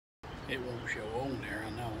It won't show on there, I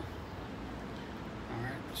know. All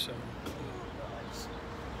right, so.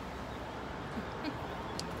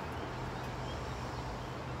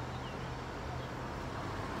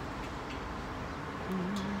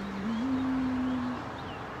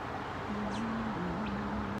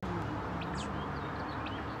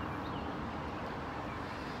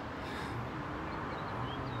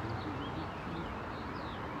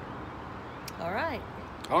 All right.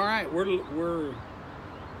 All right, we're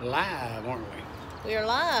live, aren't we? We are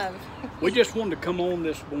live. We just wanted to come on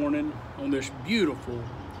this morning on this beautiful,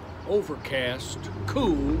 overcast,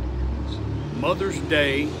 cool Mother's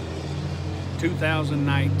Day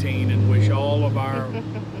 2019 and wish all of our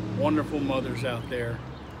wonderful mothers out there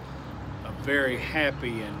a very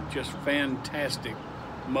happy and just fantastic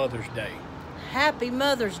Mother's Day. Happy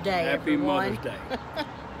Mother's Day, Happy everyone. Mother's Day.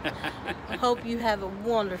 I hope you have a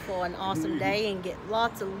wonderful and awesome day and get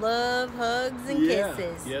lots of love, hugs, and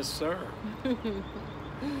kisses. Yes, sir.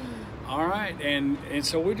 All right, and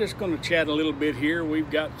so we're just going to chat a little bit here. We've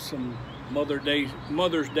got some Mother's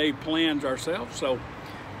Day plans ourselves. So,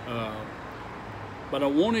 but I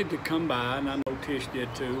wanted to come by, and I know Tish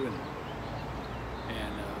did too,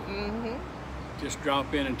 and just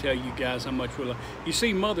drop in and tell you guys how much we love. You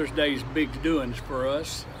see, Mother's Day is big doings for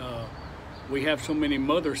us. We have so many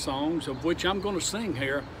mother songs, of which I'm going to sing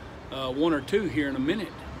here, one or two here in a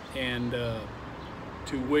minute, and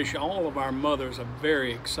to wish all of our mothers a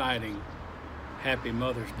very exciting, happy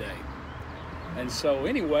Mother's Day. And so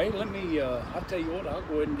anyway, let me, I'll tell you what, I'll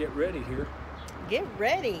go ahead and get ready here. Get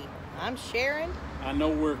ready. I'm Sharon. I know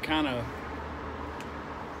we're kind of,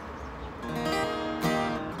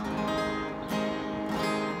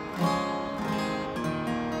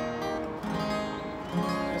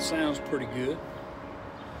 that sounds pretty good.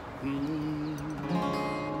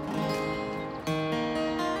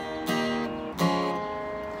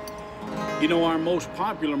 You know, our most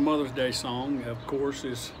popular Mother's Day song, of course,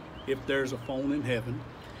 is If There's a Phone in Heaven.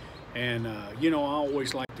 And, you know, I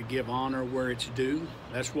always like to give honor where it's due.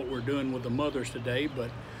 That's what we're doing with the mothers today. But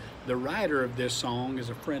the writer of this song is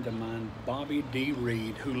a friend of mine, Bobby D.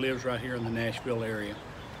 Reed, who lives right here in the Nashville area.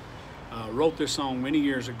 Wrote this song many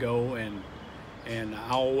years ago, and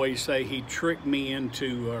I always say he tricked me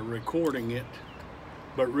into recording it,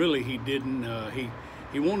 but really he didn't.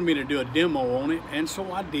 He wanted me to do a demo on it, and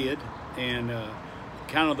so I did, and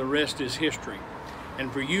kind of the rest is history.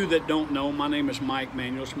 And for you that don't know, my name is Mike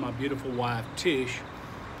Manuel. It's my beautiful wife, Tish,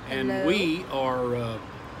 and Hello. we are,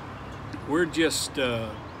 we're just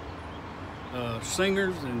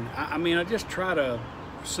singers, and I mean, I just try to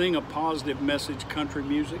sing a positive message, country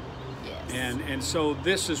music. Yes. And so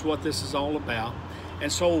this is what this is all about.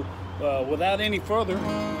 And so without any further,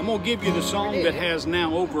 I'm going to give you the song that has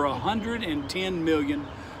now over 110 million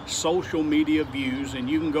social media views. And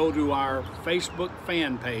you can go to our Facebook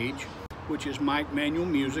fan page, which is Mike Manuel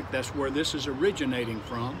Music. That's where this is originating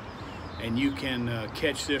from. And you can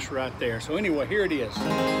catch this right there. So anyway, here it is.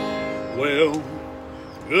 Well,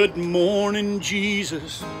 good morning,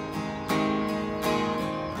 Jesus.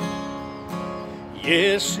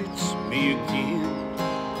 Yes, it's me again,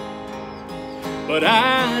 but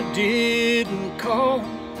I didn't call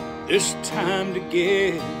this time to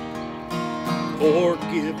get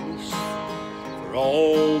forgiveness for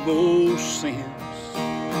all those sins.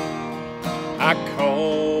 I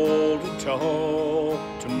called to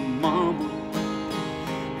talk to Mama,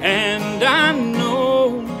 and I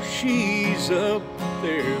know she's up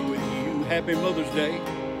there with you. Happy Mother's Day.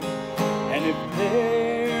 And if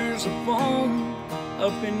there's a phone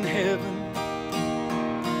up in heaven,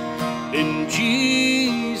 then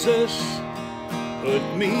Jesus put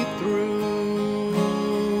me through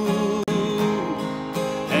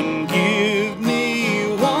and give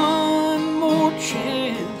me one more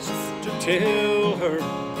chance to tell her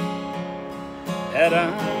that I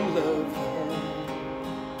love her.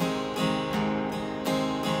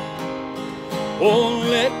 Oh,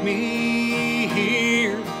 let me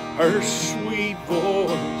hear her sweet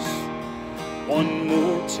voice one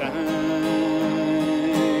more time,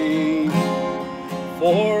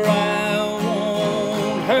 for I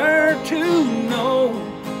want her to know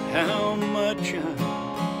how much I'm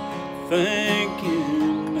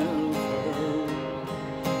thinking of her.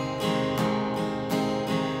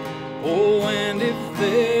 Oh, and if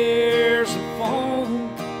there's a phone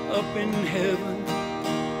up in heaven,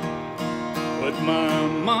 put my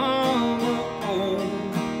mama on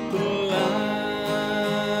the line.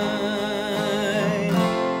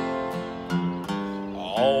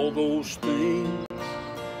 All those things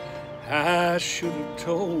I should have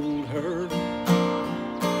told her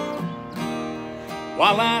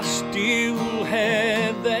while I still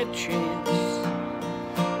had that chance.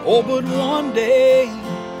 Oh, but one day,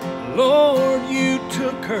 Lord, you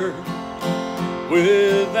took her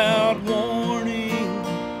without warning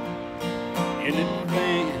in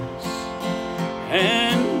advance.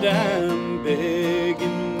 And I'm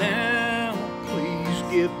begging now, please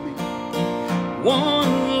give me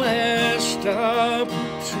one last opportunity.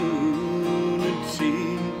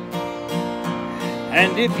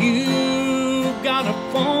 And if you've got a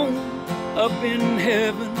phone up in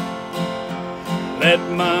heaven, let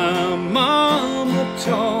my mama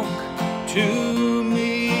talk to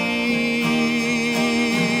me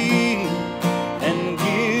and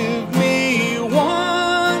give me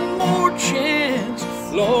one more chance,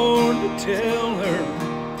 Lord, to tell her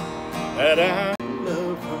that I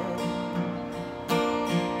love her.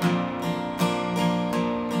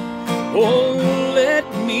 Oh, let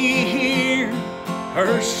me hear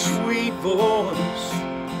her sweet voice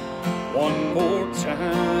one more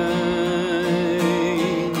time.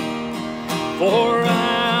 For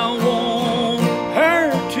I want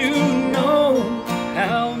her to know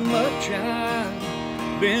how much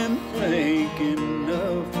I've been thinking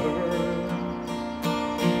of her.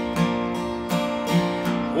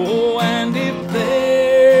 Oh, and if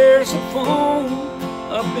there's a phone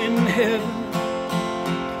up in heaven,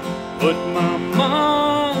 put my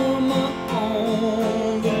mama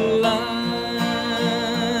on the line.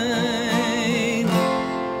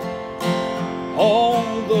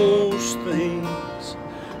 All those things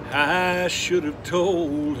I should have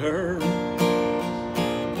told her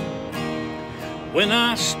when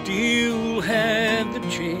I still had the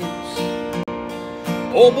chance.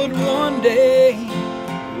 Oh, but one day,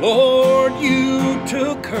 Lord, you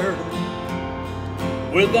took her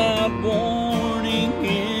without warning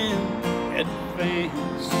in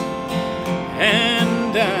advance.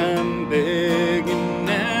 And I'm begging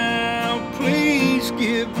now, please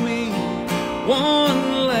give me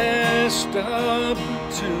one last opportunity.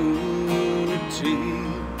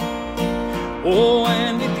 Oh,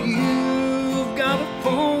 and if you've got a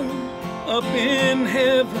phone up in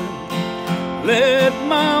heaven, let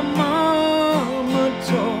my mama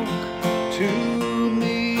talk to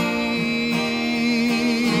me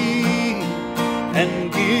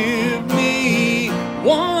and give me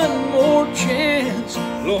one more chance,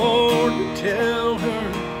 Lord, to tell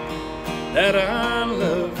her that I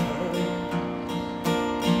love her.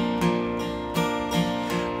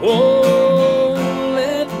 Oh,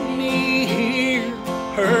 let me hear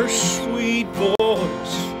her sweet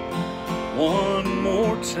voice one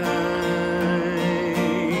more time.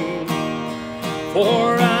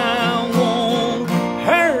 For I want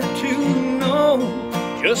her to know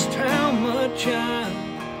just how much I'm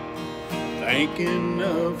thinking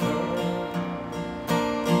of her.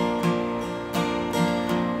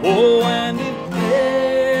 Oh, and if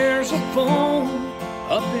there's a phone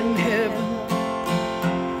up in heaven,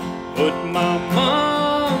 put my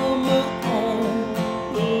mama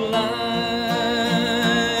on the line.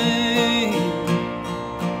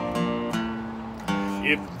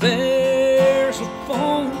 If there's a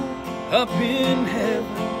phone up in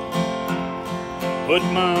heaven, put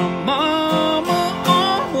my mama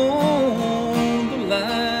on the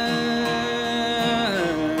line.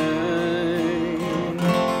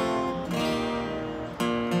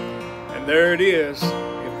 And there it is.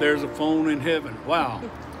 If there's a phone in heaven. Wow.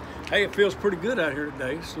 Hey, it feels pretty good out here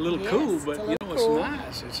today. It's a little cool, but you know, it's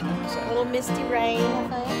nice. It's nice out. A little misty rain, I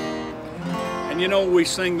think. And you know, we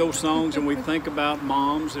sing those songs and we think about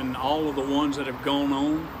moms and all of the ones that have gone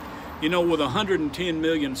on. You know, with 110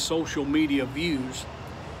 million social media views,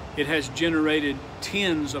 it has generated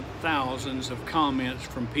tens of thousands of comments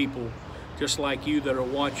from people just like you that are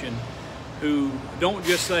watching, who don't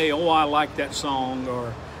just say, "Oh, I like that song,"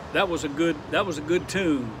 or that was a good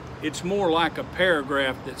tune. It's more like a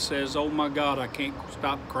paragraph that says, "Oh my God, I can't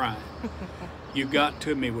stop crying." You got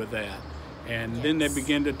to me with that. And then they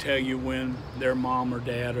begin to tell you when their mom or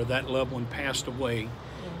dad or that loved one passed away,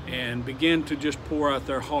 and begin to just pour out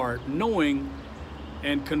their heart, knowing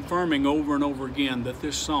and confirming over and over again that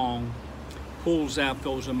this song pulls out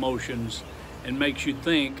those emotions and makes you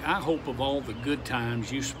think, I hope, of all the good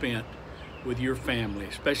times you spent with your family,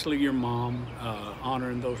 especially your mom,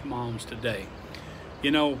 honoring those moms today.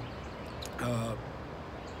 You know,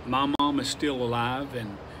 my mom is still alive,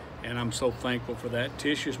 and I'm so thankful for that.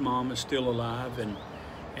 Tish's mom is still alive, and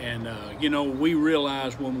you know, we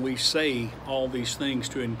realize when we say all these things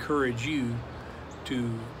to encourage you to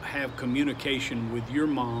have communication with your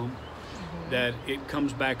mom, that it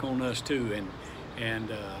comes back on us too. And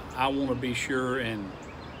I want to be sure and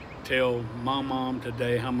tell my mom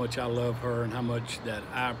today how much I love her and how much that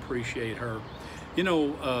I appreciate her. You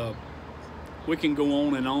know, we can go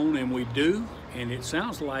on, and we do, and it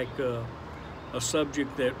sounds like a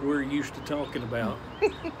subject that we're used to talking about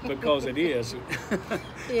because it is.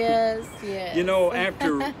 Yes, yes. You know,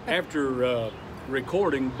 after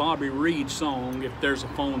recording Bobby Reed's song, If There's a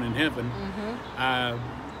Phone in Heaven, I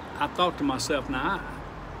thought to myself, now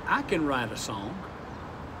I can write a song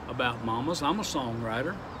about mamas. I'm a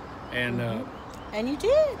songwriter. And and you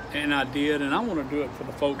did. And I did, and I want to do it for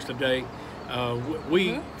the folks today.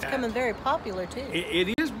 It's becoming very popular too.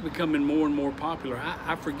 It is becoming more and more popular.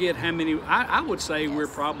 I forget how many. I would say we're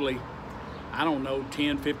probably, I don't know,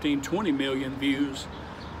 10, 15, 20 million views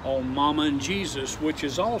on Mama and Jesus, which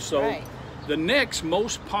is also the next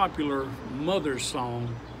most popular mother's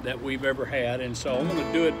song that we've ever had. And so I'm going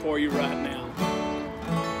to do it for you right now.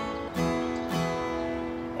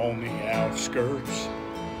 On the outskirts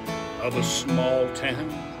of a small town,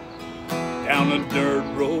 down a dirt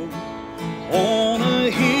road, on a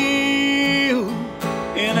hill,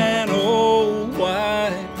 in an old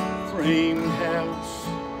white framed house,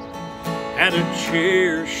 at a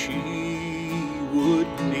chair she would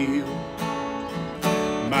kneel.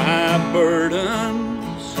 My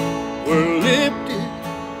burdens were lifted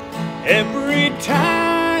every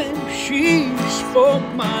time she spoke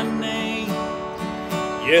my name.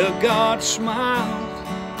 Yeah, God smiled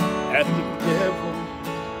at the devil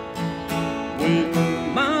when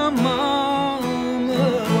my mama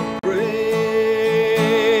prayed.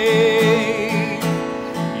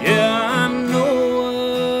 Yeah, I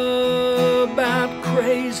know about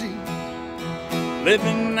crazy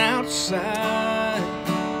living outside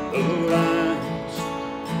the lines.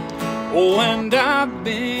 Oh, and I've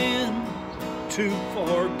been too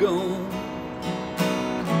far gone,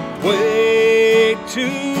 way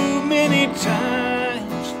too many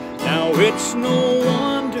times. Now it's no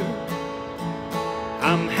wonder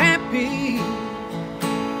I'm happy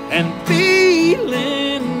and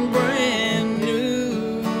feeling brand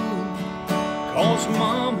new, 'cause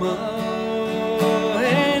Mama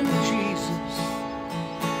and Jesus,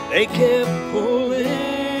 they kept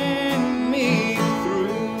pulling me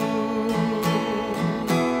through.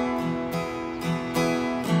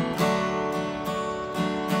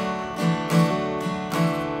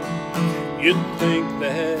 You'd think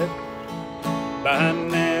that by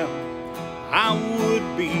now I would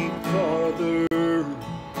be farther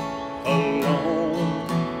along.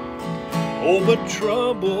 Oh, but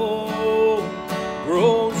trouble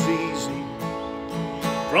grows easy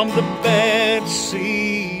from the bad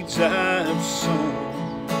seeds I've sown.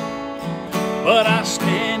 But I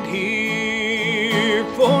stand here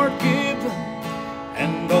forgiven,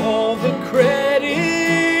 and all the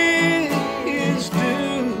credit is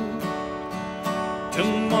due to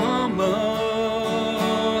Mama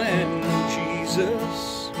and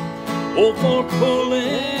Jesus, oh, for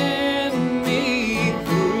pulling me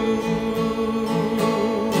through.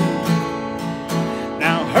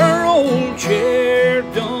 Now her old chair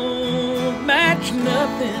don't match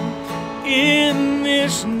nothing in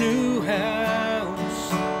this new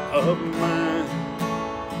house of mine,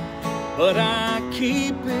 but I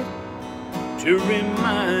keep it to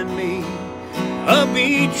remind me of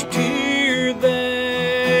each tear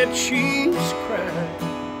that she's cried.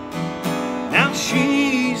 Now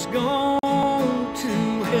she's gone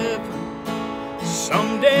to heaven,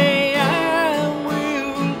 someday I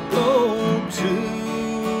will go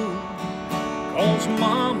too, 'cause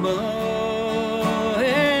Mama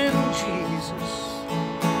and Jesus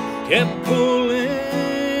kept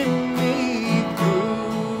pulling me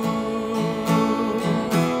through.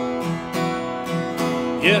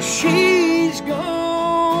 Yeah, she's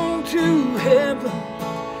gone to heaven,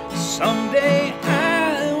 someday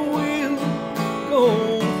I will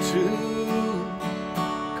go to,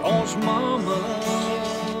 'cause Mama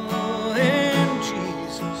and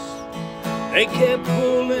Jesus, they kept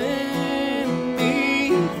pulling me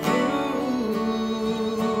through.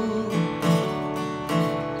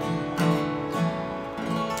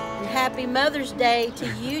 And happy Mother's Day to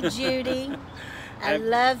you, Judy. I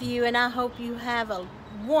love you, and I hope you have a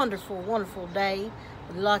wonderful, wonderful day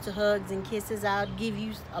with lots of hugs and kisses. I'd give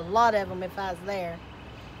you a lot of them if I was there.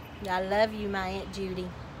 I love you, my Aunt Judy.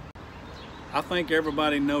 I think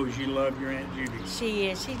everybody knows you love your Aunt Judy. She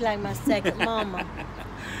is. She's like my second mama.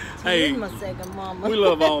 She is my second mama. We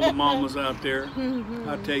love all the mamas out there.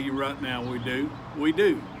 I tell you right now, we do. We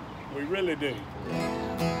do. We really do.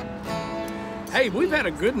 Hey, we've had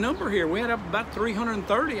a good number here. We had up about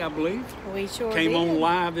 330, I believe. We sure Came did. on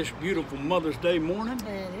live this beautiful Mother's Day morning.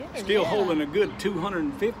 It is, Still yeah. holding a good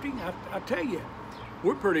 250. I tell you,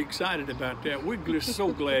 we're pretty excited about that. We're just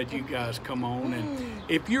so glad you guys come on. And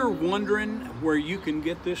if you're wondering where you can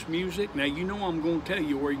get this music, now you know I'm going to tell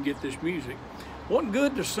you where you can get this music. Wasn't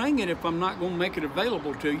good to sing it if I'm not going to make it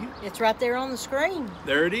available to you. It's right there on the screen.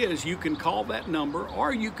 There it is. You can call that number,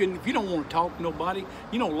 or you can, if you don't want to talk to nobody,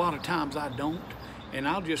 you know, a lot of times I don't, and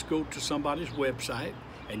I'll just go to somebody's website,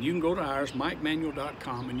 and you can go to ours,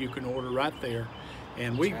 MikeManuel.com, and you can order right there.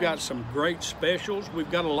 And we've got some great specials. We've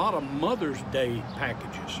got a lot of Mother's Day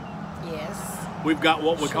packages. Yes. We've got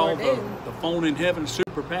what we call do. the Phone in Heaven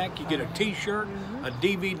Super Pack. You get a t-shirt, a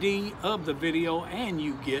DVD of the video, and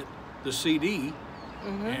you get the CD.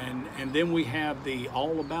 And then we have the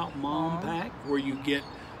All About Mom pack, where you get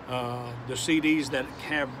the CDs that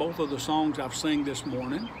have both of the songs I've sang this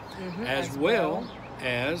morning, as well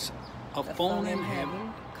as a Phone in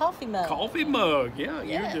Heaven coffee mug. Coffee mug, yeah.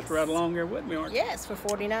 Yes. You're just right along there with me, aren't you? Yes, for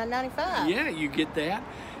 $49.95. Yeah, you get that.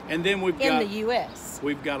 And then we've in got... the U.S.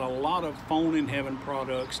 We've got a lot of Phone in Heaven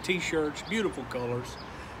products, t-shirts, beautiful colors.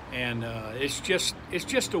 And it's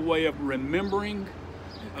just a way of remembering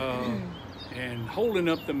and holding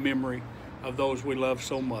up the memory of those we love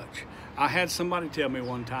so much. I had somebody tell me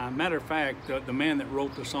one time, matter of fact, the man that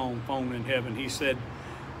wrote the song Phone in Heaven, he said,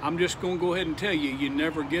 I'm just going to go ahead and tell you, you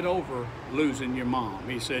never get over losing your mom.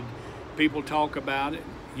 He said, people talk about it,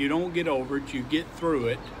 you don't get over it, you get through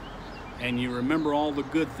it, and you remember all the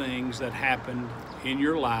good things that happened in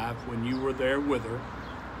your life when you were there with her.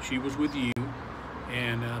 She was with you,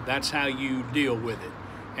 and that's how you deal with it.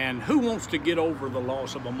 And who wants to get over the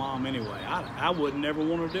loss of a mom anyway? I would never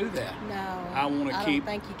want to do that. No, I want to keep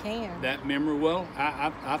don't think you can. that memory. Well,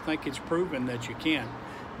 I think it's proven that you can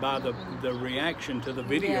by the reaction to the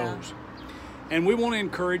videos. Yeah. And we want to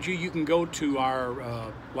encourage you. You can go to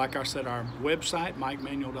our, like I said, our website,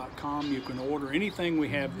 MikeManuel.com. You can order anything we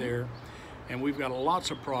have there. And we've got lots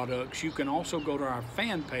of products. You can also go to our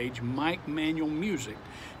fan page, Mike Manuel Music.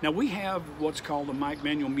 Now, we have what's called the Mike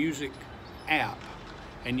Manuel Music app.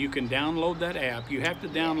 And you can download that app. You have to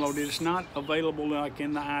download it. It's not available like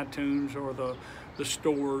in the iTunes or the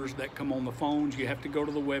stores that come on the phones. You have to go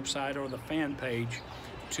to the website or the fan page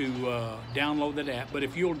to download that app. But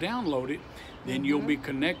if you'll download it, then you'll be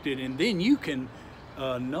connected, and then you can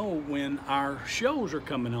know when our shows are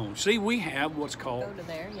coming on. See, we have what's called Go to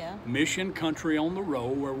there, yeah. Mission Country on the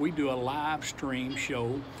Road, where we do a live stream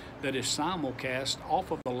show that is simulcast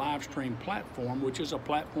off of the live stream platform, which is a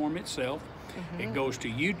platform itself. It goes to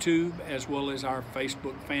YouTube as well as our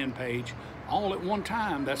Facebook fan page all at one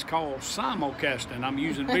time. That's called simulcasting. I'm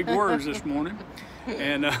using big words this morning.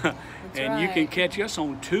 And you can catch us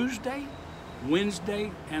on Tuesday,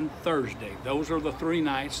 Wednesday, and Thursday. Those are the 3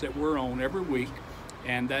 nights that we're on every week.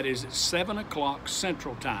 And that is at 7 o'clock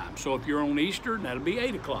Central Time. So if you're on Eastern, that'll be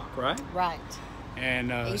 8 o'clock, right? Right.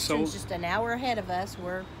 And Eastern's just an hour ahead of us.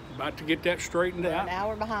 We're about to get that straightened out. an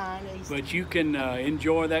hour behind. But you can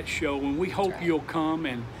enjoy that show, and we hope you'll come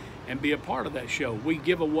and be a part of that show. We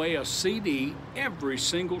give away a CD every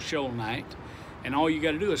single show night, and all you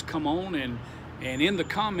got to do is come on, and in the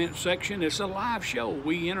comment section, it's a live show.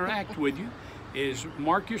 We interact with you. Is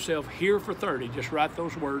mark yourself here for 30. Just write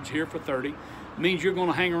those words, here for 30. Means you're going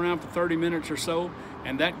to hang around for 30 minutes or so,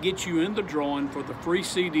 and that gets you in the drawing for the free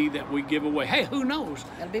CD that we give away. Hey, who knows?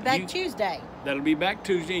 That'll be back Tuesday. That'll be back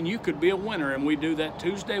Tuesday, and you could be a winner, and we do that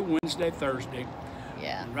Tuesday, Wednesday, Thursday.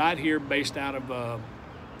 Yeah. Right here, based out of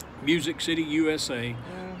Music City, USA,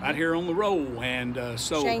 right here on the road. And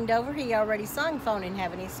so Shane Dover, he already sung Phone in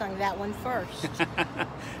Heaven. He sung that one first.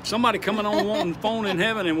 somebody coming on wanting Phone in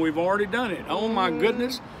Heaven, and we've already done it. Oh my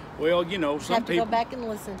goodness. Well, you know, some have to people go back and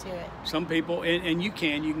listen to it. Some people, and you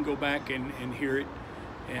can go back and hear it.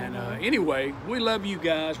 And anyway, we love you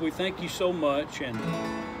guys. We thank you so much. And,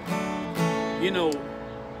 you know,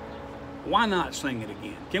 why not sing it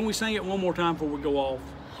again? Can we sing it one more time before we go off?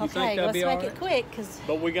 You think that'd let's be make all right? it quick, because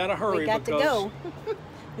But we got to hurry we got to go.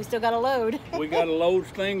 We still got to load. we got to load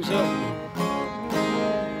things up.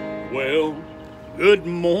 Well, good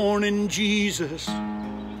morning, Jesus.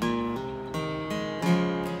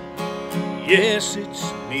 Yes,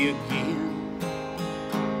 it's me again.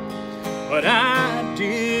 But I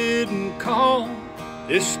didn't call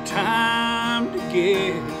this time to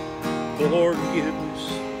get forgiveness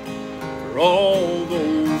for all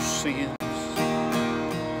those sins.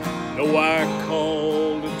 No, I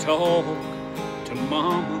called to talk to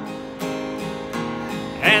Mama,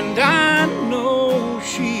 and I know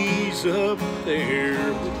she's up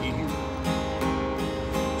there with you.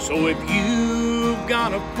 So if you've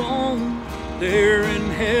got a phone there in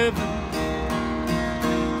heaven,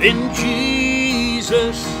 then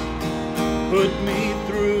Jesus put me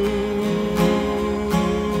through.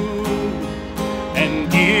 And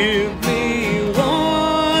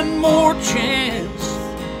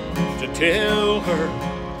tell her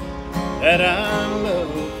that I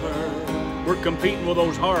love her. We're competing with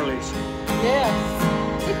those Harleys. Yes.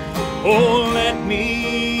 Oh, let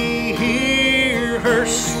me hear her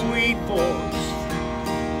sweet voice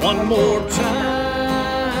one more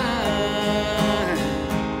time,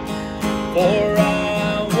 for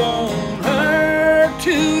I want her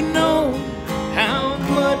to know how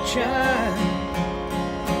much I'm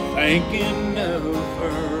thinking of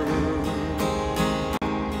her.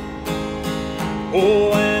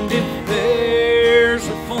 Oh, and if there's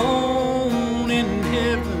a phone in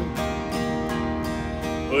heaven,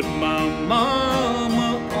 put my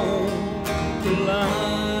mama on the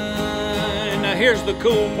line. Now here's the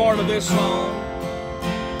cool part of this song.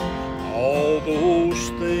 All those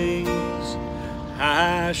things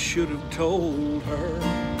I should have told her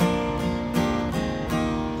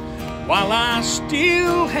while I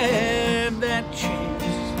still had that chance.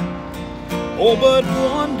 Oh, but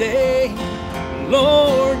one day,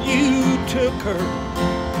 Lord, you took her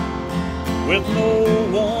with no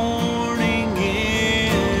warning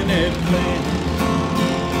in advance.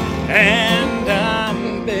 And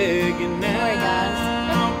I'm begging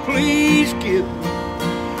now, please give me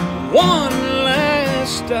one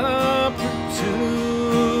last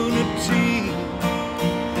opportunity.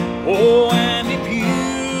 Oh, and if you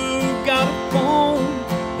got a phone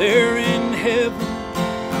there in heaven,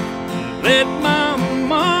 let my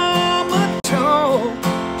mama talk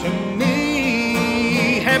to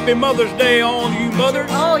me. Happy Mother's Day, all you mothers.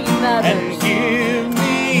 All you mothers. And give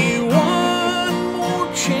me one more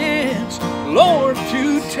chance, Lord,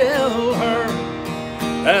 to tell her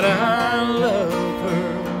that I love her.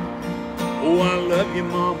 Oh, I love you,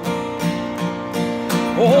 Mama.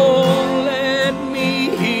 Oh, let me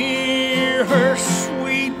hear her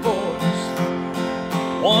sweet voice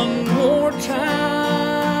one more time,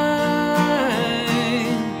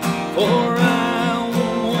 for I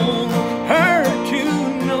want her to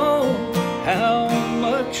know how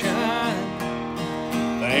much I'm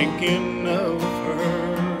thinking of her.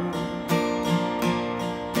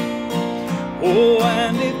 Oh,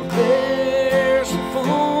 and if there's a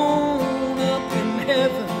phone up in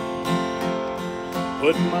heaven,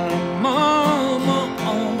 put my mama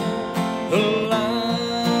on the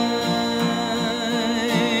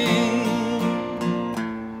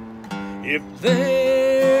line. If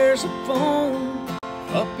there's a phone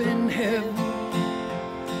up in heaven,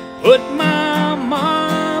 put my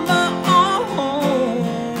mama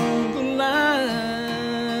on the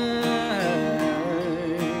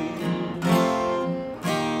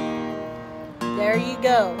line. There you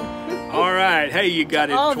go. All right. Hey, you got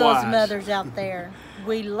it All twice. those mothers out there,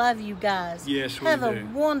 we love you guys. Yes, we Have do. a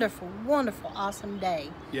wonderful, wonderful, awesome day.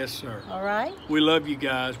 Yes, sir. All right? We love you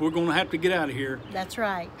guys. We're going to have to get out of here. That's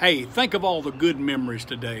right. Hey, think of all the good memories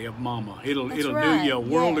today of Mama. It'll do right. you a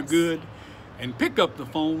world of Yes. good. And pick up the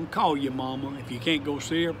phone, call your mama. If you can't go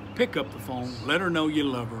see her, pick up the phone. Let her know you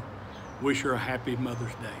love her. Wish her a happy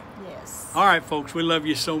Mother's Day. Yes. All right, folks, we love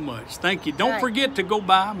you so much. Thank you. Don't Right. forget to go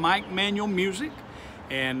by Mike Manuel Music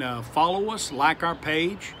and follow us, like our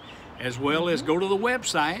page, as well as go to the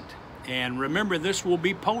website. And remember, this will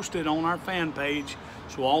be posted on our fan page,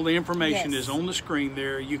 so all the information Yes. is on the screen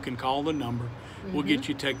there. You can call the number. We'll get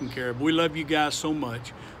you taken care of. We love you guys so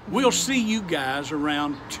much. We'll see you guys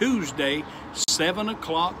around Tuesday, 7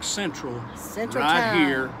 o'clock Central right time.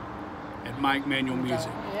 here at Mike Manuel Music.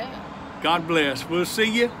 Yeah. God bless. We'll see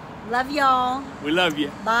you. Love y'all. We love you.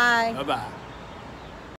 Bye. Bye-bye.